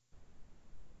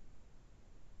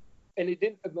 and it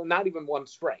didn't, not even one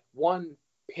strike, one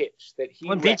pitch that he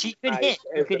could hit.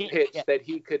 as the pitch that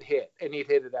he could hit, and he'd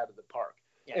hit it out of the park.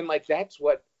 Yeah. And like that's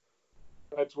what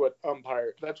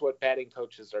batting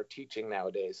coaches are teaching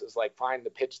nowadays is like find the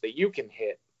pitch that you can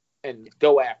hit and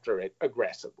go after it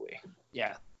aggressively.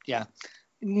 Yeah. Yeah.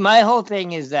 My whole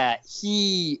thing is that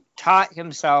he taught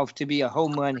himself to be a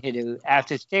home run hitter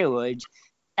after steroids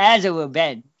as a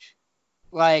revenge.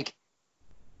 Like,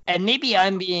 and maybe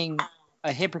I'm being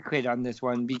a hypocrite on this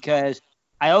one because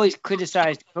I always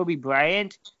criticized Kobe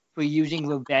Bryant for using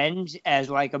revenge as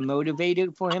like a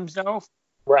motivator for himself.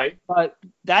 Right. But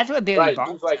that's what Barry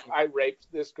Bonds. He's like, I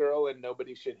raped this girl and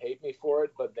nobody should hate me for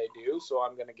it, but they do, so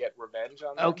I'm going to get revenge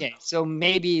on them. Okay, so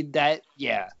maybe that,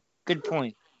 yeah, good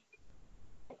point.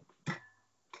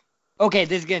 Okay,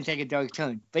 this is going to take a dark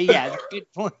turn, but yeah,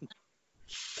 good point.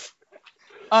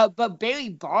 But Barry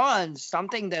Bonds,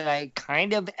 something that I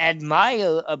kind of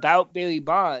admire about Barry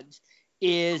Bonds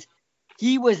is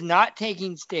he was not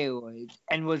taking steroids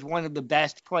and was one of the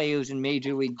best players in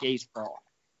Major League Baseball.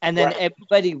 And then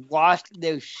everybody lost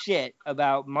their shit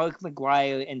about Mark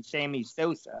McGwire and Sammy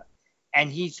Sosa.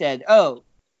 And he said, oh,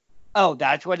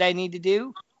 that's what I need to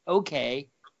do? Okay,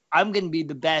 I'm going to be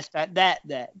the best at that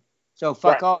then. So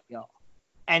fuck all y'all.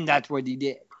 And that's what he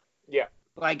did. Yeah.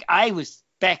 Like, I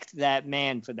respect that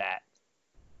man for that.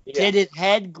 Yeah. Did his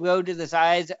head grow to the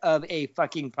size of a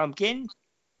fucking pumpkin?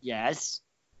 Yes.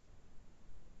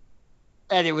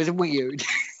 And it was weird.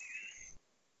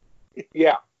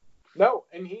 Yeah. No,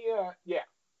 and he, yeah.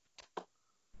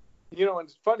 You know, and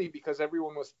it's funny because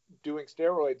everyone was doing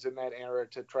steroids in that era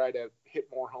to try to hit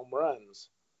more home runs.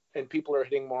 And people are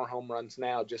hitting more home runs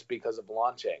now just because of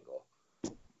launch angle.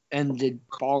 And the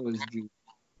ball is juiced.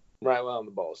 Right, well, and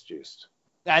the ball is juiced.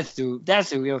 That's the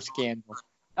real scandal.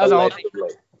 That was the whole thing.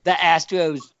 The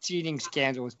Astros cheating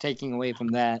scandal was taking away from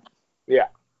that. Yeah.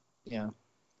 Yeah.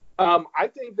 I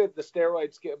think that the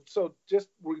steroids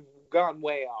we've gone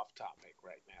way off topic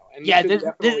right now. And yeah, this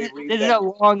is a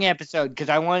long episode because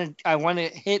I want to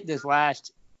hit this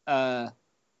last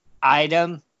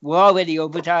item. We're already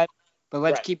over time, but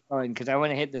let's keep going because I want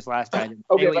to hit this last item.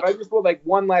 Okay, anyway, but I just would like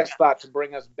one last thought to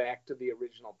bring us back to the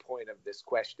original point of this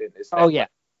question. Is that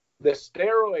the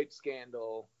steroid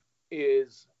scandal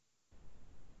is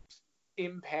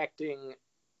impacting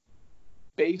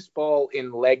baseball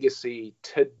in legacy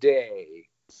today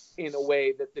in a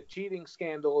way that the cheating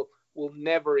scandal will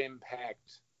never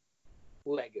impact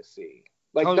legacy.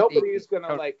 Like nobody is going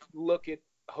to like look at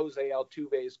Jose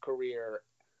Altuve's career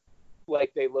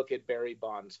like they look at Barry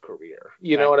Bonds' career.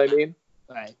 You know what I mean?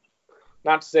 Right.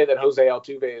 Not to say that Jose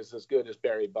Altuve is as good as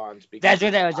Barry Bonds. That's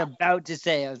what I was about to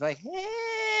say. I was like,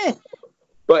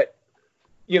 But,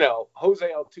 you know, Jose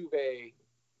Altuve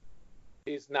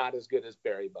is not as good as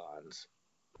Barry Bonds.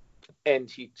 And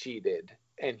he cheated.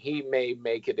 And he may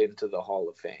make it into the Hall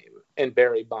of Fame. And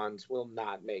Barry Bonds will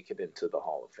not make it into the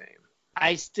Hall of Fame.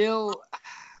 I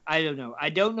don't know. I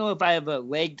don't know if I have a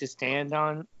leg to stand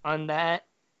on that.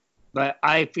 But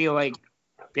I feel like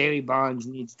Barry Bonds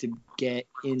needs to get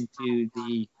into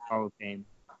the Hall of Fame.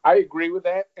 I agree with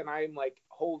that. And I'm like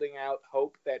holding out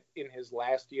hope that in his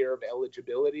last year of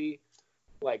eligibility,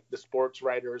 like the sports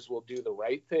writers will do the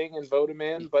right thing and vote him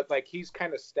in. But like he's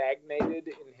kind of stagnated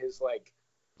in his like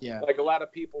a lot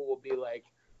of people will be like,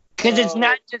 because it's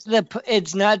not just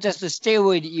the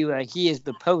steroid era. He is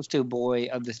the poster boy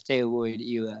of the steroid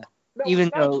era.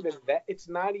 No, it's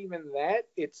not even that.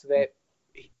 It's that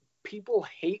people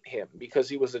hate him because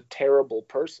he was a terrible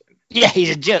person. Yeah,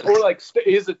 he's a jerk. Or like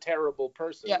is a terrible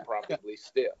person probably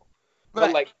still. Right.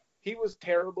 But like he was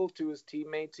terrible to his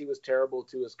teammates. He was terrible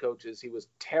to his coaches. He was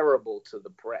terrible to the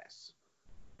press.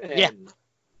 And,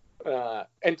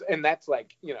 and that's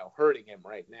like, you know, hurting him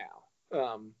right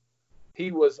now.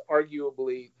 He was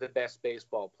arguably the best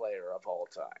baseball player of all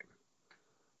time.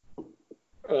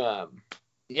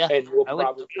 And will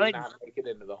probably not make it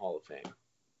into the Hall of Fame.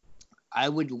 I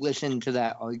would listen to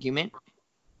that argument.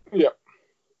 Yeah.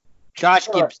 Josh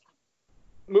Gibson. Right.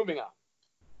 Moving on.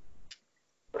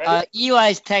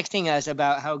 Eli's texting us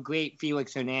about how great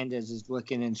Felix Hernandez is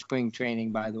looking in spring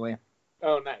training, by the way.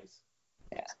 Oh, nice.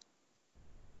 Yeah.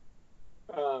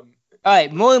 All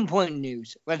right, more important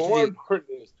news. Important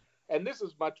news. And this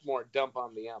is much more dump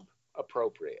on the ump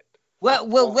appropriate. Well,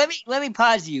 let me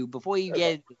pause you before you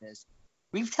get into this.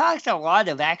 We've talked a lot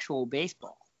of actual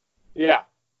baseball. Yeah.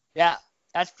 Yeah,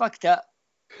 that's fucked up.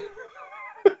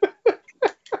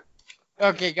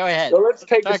 Okay, go ahead. So let's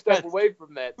take a step away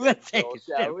from that. Let's take a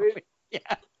step away.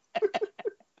 Yeah.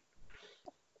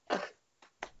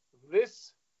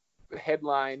 This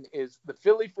headline is The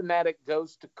Phillie Phanatic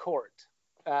Goes to Court.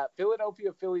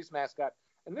 Philadelphia Phillies mascot,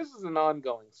 and this is an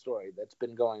ongoing story that's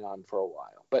been going on for a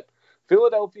while, but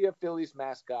Philadelphia Phillies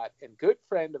mascot and good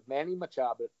friend of Manny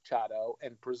Machado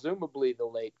and presumably the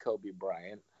late Kobe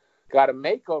Bryant got a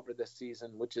makeover this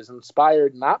season, which is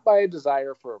inspired not by a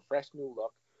desire for a fresh new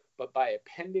look, but by a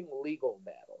pending legal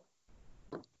battle.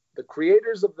 The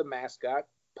creators of the mascot,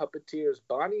 puppeteers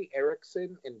Bonnie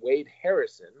Erickson and Wade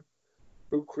Harrison,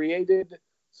 who created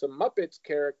some Muppets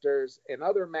characters and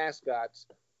other mascots.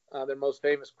 Their most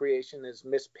famous creation is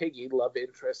Miss Piggy, love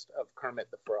interest of Kermit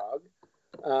the Frog,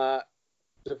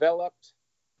 developed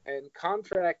and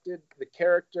contracted the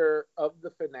character of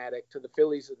the Phanatic to the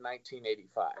Phillies in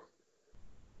 1985.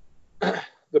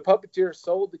 The puppeteer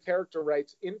sold the character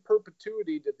rights in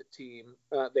perpetuity to the team.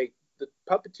 The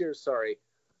puppeteers,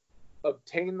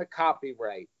 obtained the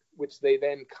copyright, which they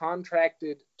then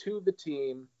contracted to the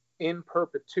team in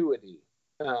perpetuity.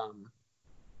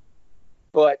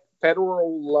 But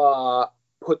federal law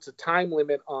puts a time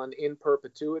limit on in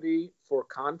perpetuity for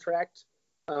contract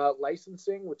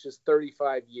licensing, which is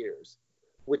 35 years,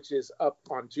 which is up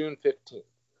on June 15th.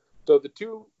 So the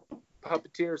two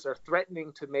puppeteers are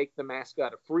threatening to make the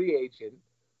mascot a free agent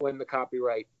when the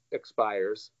copyright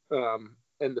expires.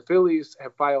 And the Phillies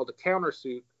have filed a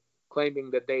countersuit claiming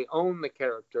that they own the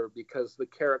character because the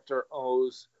character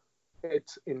owes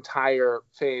its entire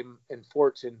fame and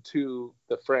fortune to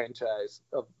the franchise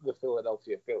of the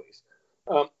Philadelphia Phillies.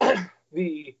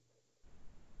 The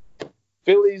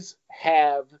Phillies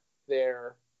have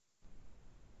the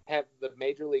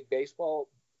Major League Baseball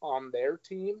on their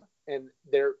team, and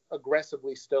they're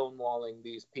aggressively stonewalling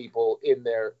these people in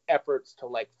their efforts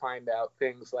to find out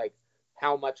things like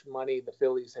how much money the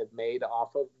Phillies have made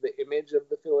off of the image of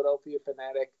the Philadelphia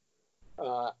Phanatic,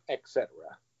 etc.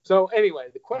 So anyway,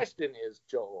 the question is,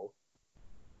 Joel,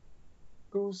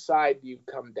 whose side do you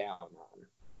come down on?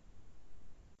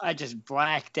 I just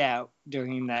blacked out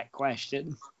during that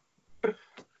question.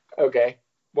 Okay.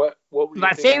 What were you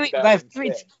my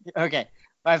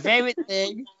favorite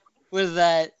thing was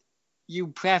that you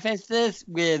prefaced this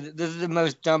with, this is the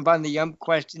most dump on the ump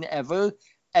question ever,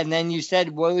 and then you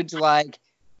said words like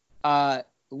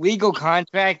legal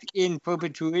contract in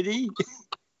perpetuity.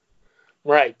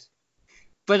 Right.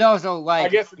 But also I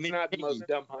guess it's not the most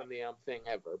dump on the ump thing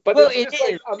ever. But it's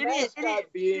just a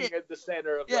mascot being at the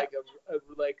center of a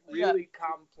really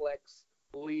complex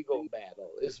legal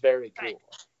battle is very cool. Right.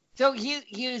 So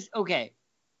here's okay.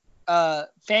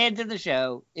 Fans of the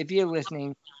show, if you're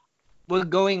listening, we're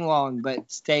going long,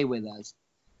 but stay with us.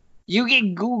 You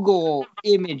can Google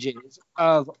images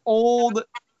of old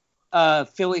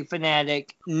Phillie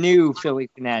Phanatic, new Phillie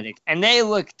Phanatic, and they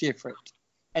look different.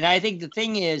 And I think the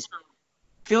thing is,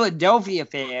 Philadelphia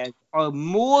fans are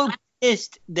more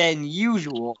pissed than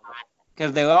usual,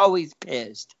 because they're always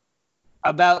pissed,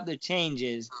 about the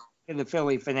changes in the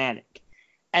Phillie Phanatic.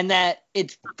 And that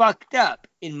it's fucked up,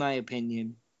 in my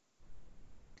opinion,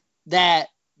 that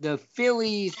the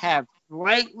Phillies have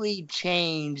slightly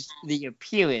changed the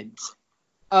appearance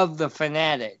of the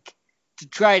Phanatic to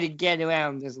try to get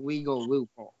around this legal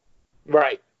loophole.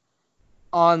 Right.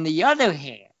 On the other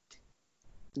hand,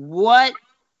 what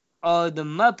are the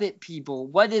Muppet people.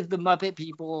 What is the Muppet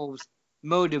people's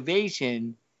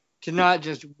motivation to not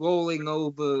just rolling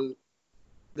over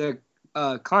the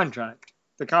contract,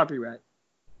 the copyright?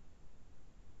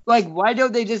 Like, why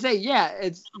don't they just say, yeah,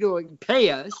 it's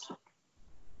pay us?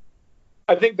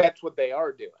 I think that's what they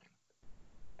are doing.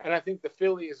 And I think the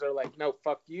Phillies are like, no,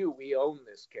 fuck you. We own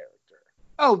this character.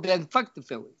 Oh, then fuck the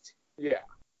Phillies. Yeah.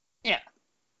 Yeah.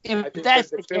 I think that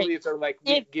the Phillies are like,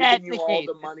 we've given you all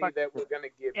the money that we're going to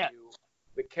give you.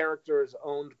 The character is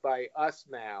owned by us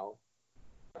now.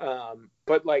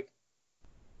 But like,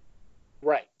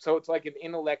 right. So it's like an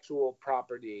intellectual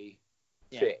property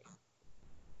thing.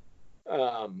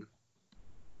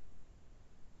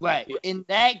 Right. Yeah. In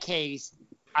that case,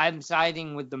 I'm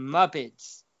siding with the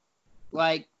Muppets.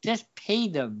 Like, just pay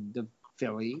them, the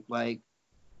Philly. Like,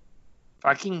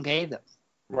 fucking pay them.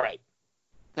 Right.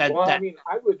 I mean,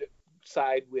 I would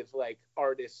side with, like,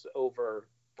 artists over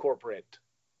corporate,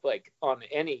 like, on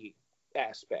any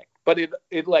aspect. But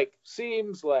it like,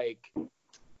 seems like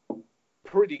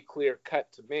pretty clear cut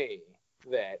to me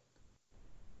that,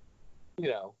 you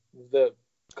know, the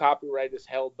copyright is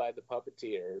held by the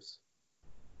puppeteers.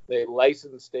 They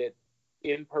licensed it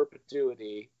in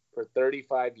perpetuity for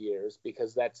 35 years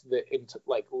because that's the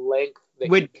length that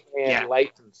you can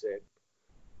license it.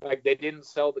 Like, they didn't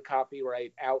sell the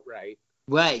copyright outright.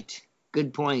 Right.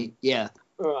 Good point. Yeah.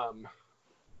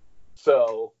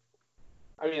 So,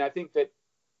 I mean, I think that,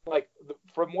 like,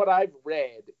 from what I've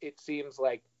read, it seems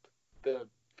like the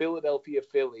Philadelphia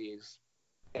Phillies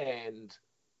and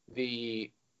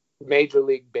the Major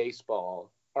League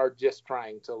Baseball are just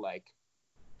trying to, like,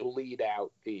 bleed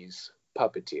out these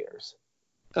puppeteers.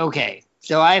 Okay,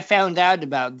 so I found out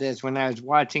about this when I was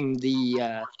watching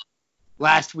the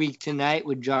Last Week Tonight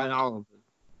with John Oliver.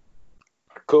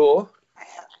 Cool.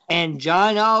 And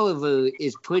John Oliver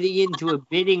is putting into a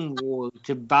bidding war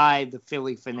to buy the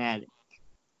Phillie Phanatic.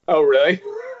 Oh, really?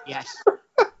 Yes.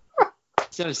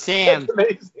 So, Sam. That's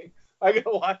amazing. I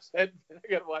gotta watch that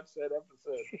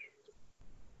episode.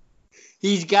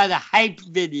 He's got a hype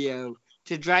video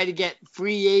to try to get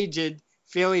free agent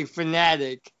Phillie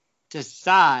Phanatic to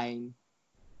sign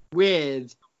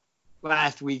with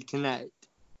Last Week Tonight.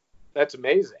 That's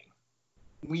amazing.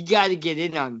 We got to get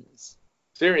in on this.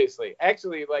 Seriously.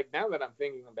 Actually, like, now that I'm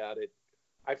thinking about it,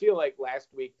 I feel like Last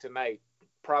Week Tonight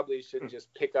probably should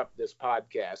just pick up this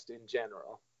podcast in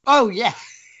general. Oh, yeah.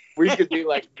 We could be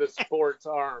like the sports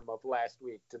arm of Last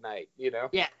Week Tonight, you know?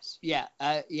 Yes. Yeah.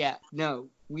 No.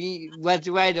 Let's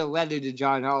write a letter to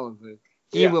John Oliver.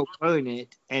 He will burn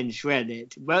it and shred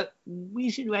it. But we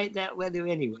should write that letter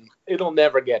anyway. It'll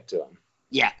never get to him.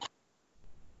 Yeah.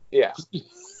 Yeah.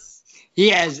 He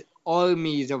has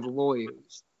armies of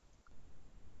lawyers.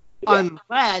 Yeah.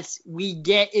 Unless we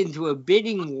get into a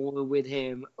bidding war with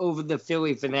him over the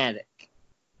Phillie Phanatic.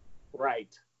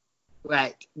 Right.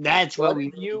 Right. That's what we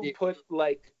need. You put,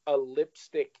 like, a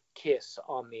lipstick kiss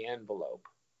on the envelope.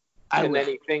 And then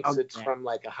he thinks it's from,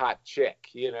 like, a hot chick,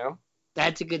 you know?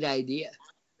 That's a good idea.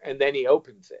 And then he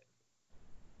opens it.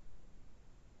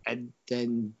 And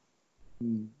then,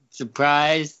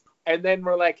 surprise. And then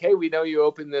we're like, hey, we know you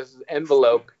opened this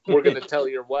envelope. We're going to tell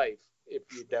your wife if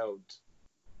you don't.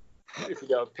 If you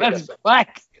don't pick us up.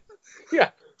 Black.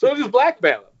 Yeah. So just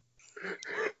blackmail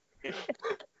him.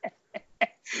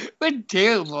 We're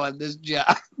terrible on this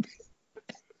job.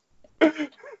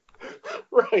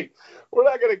 Right. We're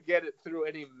not going to get it through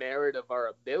any merit of our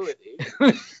ability.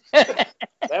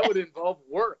 That would involve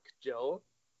work, Joe.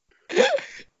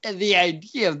 And the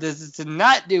idea of this is to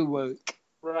not do work.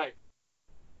 Right.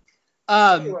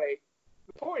 Anyway,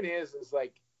 the point is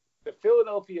like, the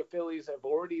Philadelphia Phillies have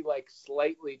already, like,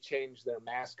 slightly changed their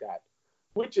mascot,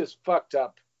 which is fucked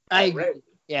up already.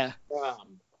 Yeah.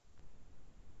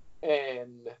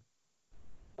 And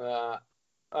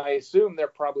I assume they're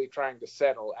probably trying to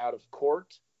settle out of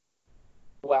court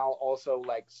while also,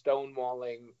 like,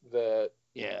 stonewalling the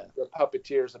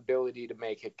puppeteer's ability to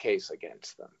make a case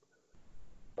against them.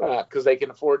 Because they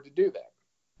can afford to do that.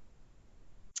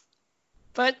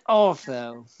 But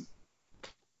also,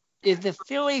 is the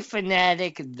Phillie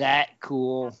Phanatic that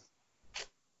cool?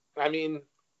 I mean,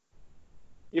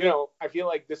 you know, I feel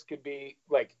like this could be,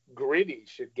 like, Gritty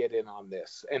should get in on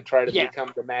this and try to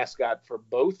become the mascot for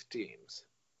both teams.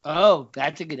 Oh,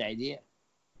 that's a good idea.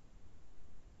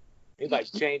 He'd, like,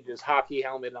 change his hockey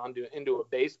helmet into a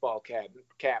baseball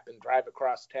cap and drive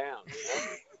across town, you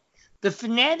know? The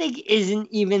Phanatic isn't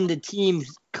even the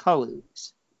team's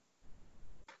colors.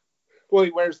 Well,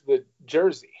 he wears the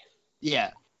jersey.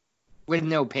 Yeah. With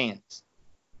no pants.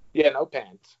 Yeah, no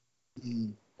pants.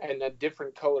 Mm. And a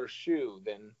different color shoe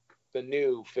than the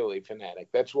new Philly Fanatic.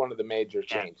 That's one of the major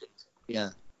changes. Yeah.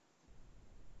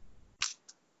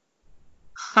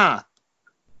 Huh.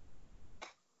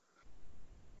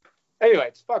 Anyway,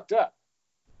 it's fucked up.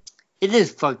 It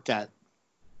is fucked up.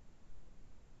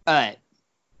 All right.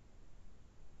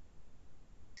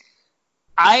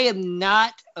 I am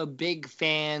not a big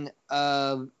fan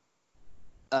of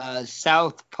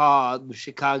Southpaw, the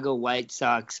Chicago White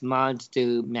Sox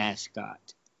monster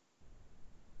mascot.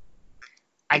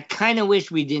 I kind of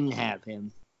wish we didn't have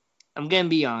him. I'm going to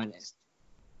be honest.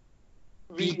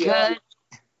 Because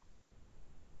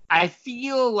I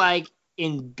feel like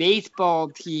in baseball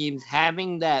teams,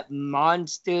 having that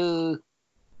monster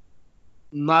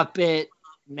Muppet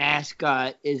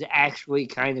mascot is actually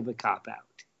kind of a cop-out.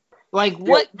 Like,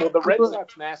 what? Well, the Red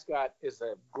Sox mascot is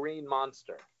a green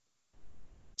monster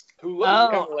who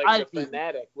looks kind of like the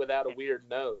Fanatic without a weird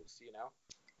nose, you know?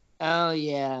 Oh,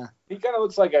 yeah. He kind of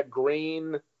looks like a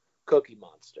green Cookie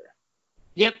Monster.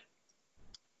 Yep.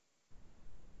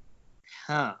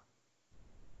 Huh.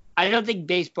 I don't think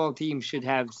baseball teams should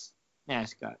have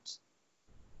mascots.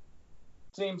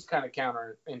 Seems kind of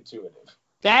counterintuitive.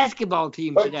 Basketball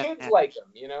teams should have kids mascots. like them,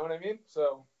 you know what I mean?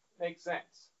 So, makes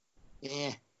sense. Yeah.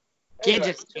 Anyway, Kids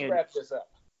are scared. wrap this up.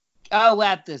 I'll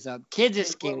wrap this up. Kids are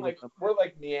scared. We're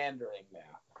like meandering now.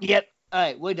 Yep. All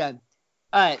right, we're done.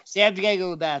 All right, Sam's got to go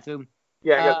to the bathroom.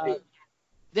 Yeah, I got to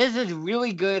This is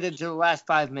really good until the last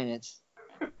 5 minutes.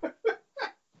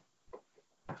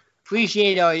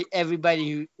 Appreciate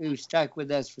everybody who stuck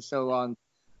with us for so long.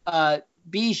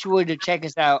 Be sure to check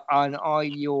us out on all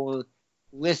your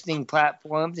listening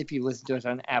platforms if you listen to us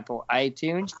on Apple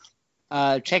iTunes.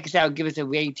 Check us out. Give us a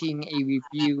rating, a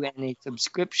review, and a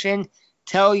subscription.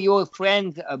 Tell your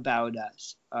friends about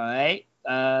us. All right?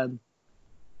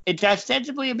 It's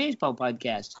ostensibly a baseball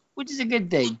podcast, which is a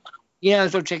good thing. You know,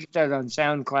 so check us out on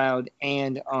SoundCloud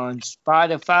and on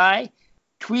Spotify.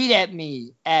 Tweet at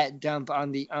me at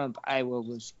 @DumpOnTheUmp. I will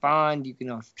respond. You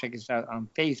can also check us out on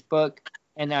Facebook,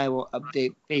 and I will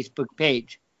update Facebook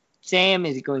page. Sam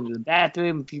is going to the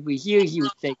bathroom. If he were here, he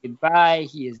would say goodbye.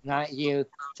 He is not here,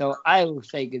 so I will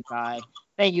say goodbye.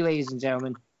 Thank you, ladies and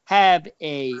gentlemen. Have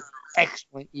a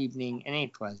excellent evening and a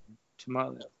pleasant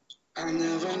tomorrow. I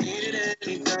never needed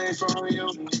anything from you,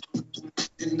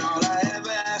 and all I ever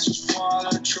asked was for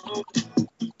the truth.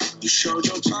 You showed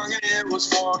your tongue and it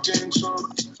was forked in two.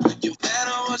 Your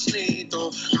banner was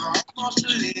lethal, I almost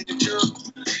believed you.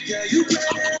 Yeah, you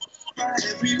played my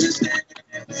every mistake,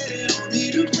 but it don't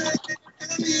need to play.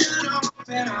 Maybe I know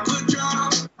that I would draw.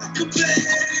 I could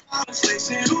play, I was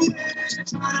facing away.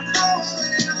 I don't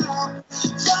know.